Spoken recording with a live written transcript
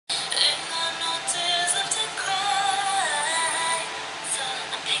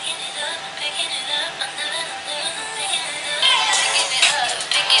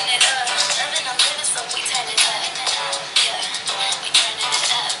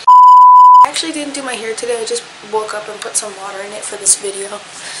actually didn't do my hair today. I just woke up and put some water in it for this video.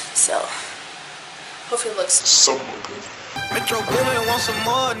 So, hopefully it looks somewhat good. Metro Boomin want some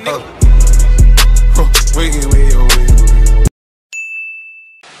more, nigga.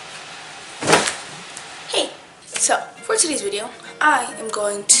 Hey, so for today's video, I am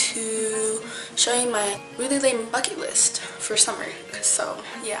going to show you my really lame bucket list for summer. So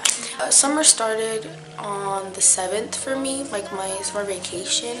yeah, summer started on the 7th for me, like my summer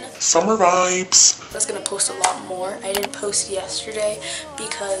vacation. Summer vibes. I was gonna post a lot more. I didn't post yesterday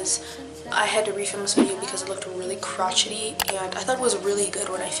because I had to refilm this video because it looked really crotchety, and I thought it was really good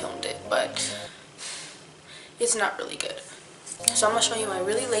when I filmed it, but it's not really good. So I'm gonna show you my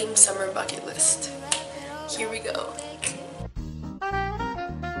really lame summer bucket list. Here we go.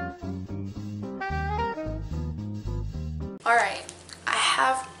 Alright, I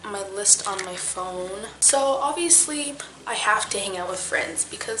have my list on my phone. So obviously I have to hang out with friends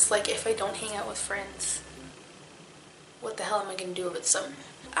because like if I don't hang out with friends, what the hell am I gonna do over the summer?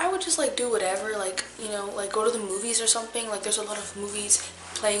 I would just like do whatever, like, you know, like go to the movies or something. Like there's a lot of movies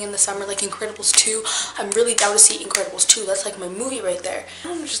playing in the summer, like Incredibles 2. I'm really down to see Incredibles 2. That's like my movie right there. I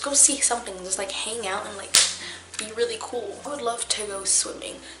don't know, just go see something and just like hang out and like be really cool. I would love to go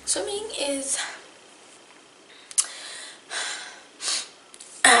swimming. Swimming is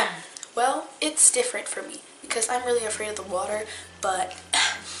well, it's different for me because I'm really afraid of the water, but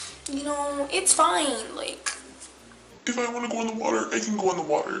you know, it's fine. Like, if I want to go in the water, I can go in the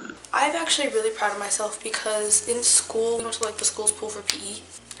water. I'm actually really proud of myself because in school, we went to like the school's pool for PE,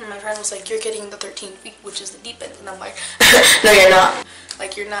 and my friend was like, "You're getting the 13 feet, which is the deep end," and I'm like, "No, you're not.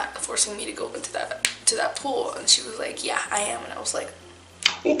 Like, you're not forcing me to go into that pool." And she was like, "Yeah, I am," and I was like,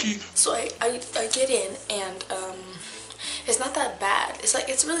 "Okay." So I get in, and it's not that bad. It's like,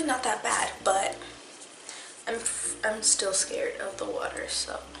 it's really not that bad, but I'm still scared of the water,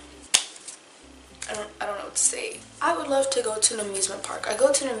 so I don't know what to say. I would love to go to an amusement park. I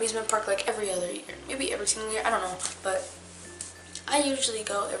go to an amusement park like every other year, maybe every single year, I don't know, but I usually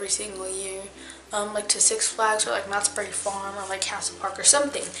go every single year, like to Six Flags or like Knott's Berry Farm or like Castle Park or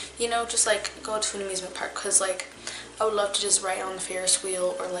something, you know, just like go to an amusement park, because like I would love to just ride on the Ferris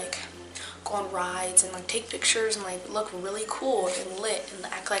wheel or like go on rides and like take pictures and like look really cool and lit and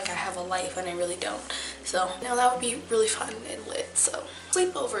act like I have a life when I really don't. So, you know, that would be really fun and lit. So,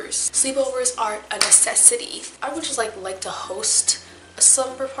 sleepovers are a necessity. I would just like to host a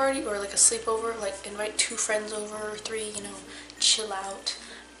slumber party or like a sleepover, like invite 2 friends over or 3, you know, chill out,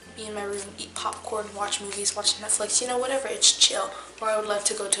 be in my room, eat popcorn, watch movies, watch Netflix, you know, whatever, it's chill. Or I would love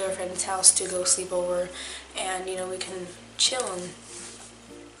to go to a friend's house to go sleep over and, you know, we can chill and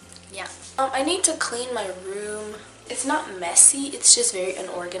yeah. I need to clean my room. It's not messy, it's just very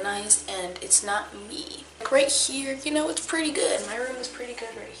unorganized, and it's not me. Like right here, you know, it's pretty good. My room is pretty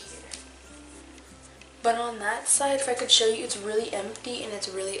good right here. But on that side, if I could show you, it's really empty and it's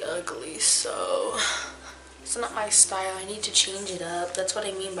really ugly, so it's not my style. I need to change it up. That's what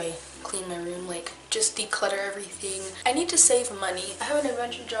I mean by clean my room, like just declutter everything. I need to save money. I have an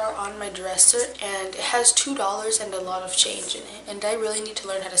adventure jar on my dresser and it has $2 and a lot of change in it, and I really need to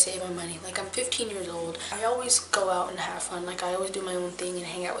learn how to save my money. Like, I'm 15 years old. I always go out and have fun. Like, I always do my own thing and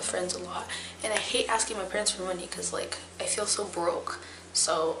hang out with friends a lot, and I hate asking my parents for money because like I feel so broke.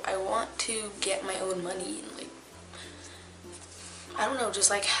 So I want to get my own money and like, I don't know, just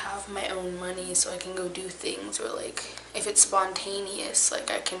like have my own money so I can go do things, or like if it's spontaneous,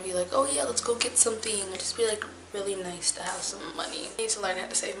 like I can be like, oh yeah, let's go get something. It'd just be like really nice to have some money. I need to learn how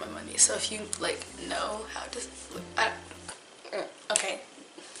to save my money, so if you like know how to, okay.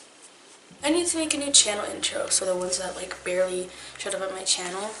 I need to make a new channel intro, so the ones that like barely showed up on my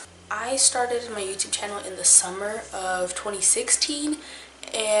channel. I started my YouTube channel in the summer of 2016,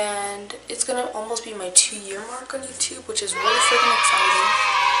 and it's gonna almost be my 2-year mark on YouTube, which is really freaking exciting.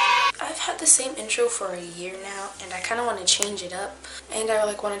 I've had the same intro for a year now, and I kind of want to change it up, and I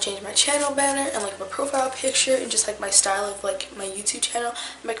like want to change my channel banner and like my profile picture and just like my style of like my YouTube channel.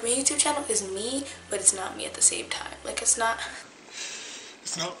 Like, my YouTube channel is me, but it's not me at the same time. Like, it's not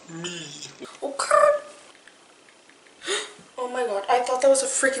me. Okay. Oh my god, I thought that was a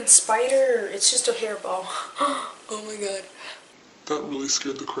freaking spider. It's just a hairball. Oh my god. That really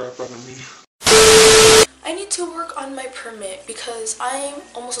scared the crap out of me. I need to work on my permit because I'm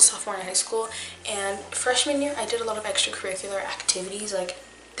almost a sophomore in high school, and freshman year I did a lot of extracurricular activities like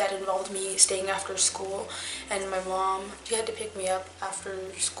that involved me staying after school, and my mom, she had to pick me up after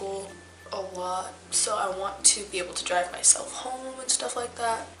school a lot, so I want to be able to drive myself home and stuff like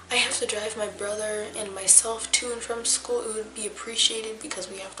that. I have to drive my brother and myself to and from school. It would be appreciated because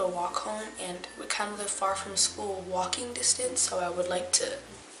we have to walk home, and we kind of live far from school walking distance, so I would like to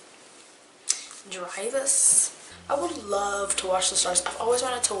dry this. I would love to watch the stars. I've always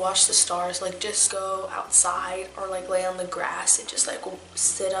wanted to watch the stars, like just go outside or like lay on the grass and just like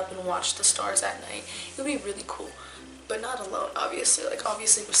sit up and watch the stars at night. It would be really cool, but not alone, obviously, like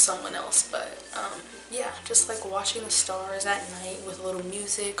obviously with someone else, but yeah, just like watching the stars at night with a little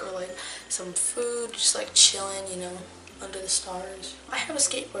music or like some food, just like chilling, you know, under the stars. I have a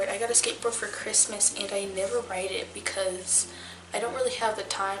skateboard. I got a skateboard for Christmas and I never ride it because I don't really have the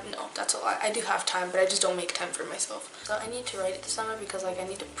time. No, that's a lie. I do have time, but I just don't make time for myself. So I need to ride it this summer because like I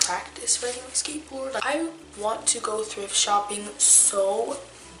need to practice riding my skateboard. Like, I want to go thrift shopping so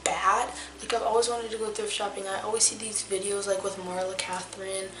bad. Like I've always wanted to go thrift shopping. I always see these videos like with Marla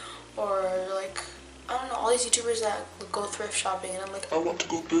Catherine or like, I don't know, all these YouTubers that go thrift shopping, and I'm like, I want to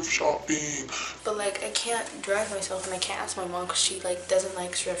go thrift shopping. but like I can't drive myself and I can't ask my mom because she like doesn't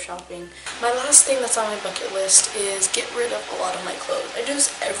like thrift shopping. My last thing that's on my bucket list is get rid of a lot of my clothes. I do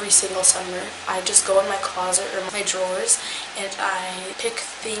this every single summer. I just go in my closet or my drawers and I pick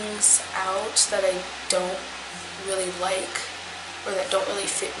things out that I don't really like or that don't really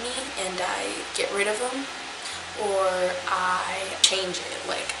fit me, and I get rid of them, or I change it.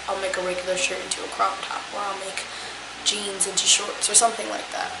 Like I'll make a regular shirt into a crop top, or I'll make jeans into shorts or something like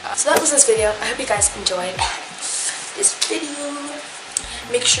that. So that was this video. I hope you guys enjoyed this video.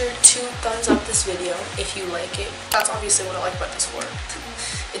 Make sure to thumbs up this video if you like it. That's obviously what I like about this work.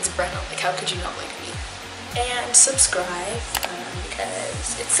 It's Brenna. Like how could you not like me? And subscribe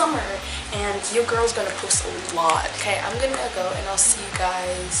because it's summer and your girl's gonna post a lot. Okay, I'm gonna go and I'll see you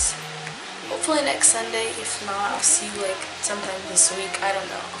guys hopefully next Sunday. If not, I'll see you like sometime this week. I don't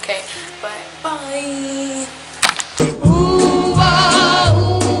know. Okay, but bye.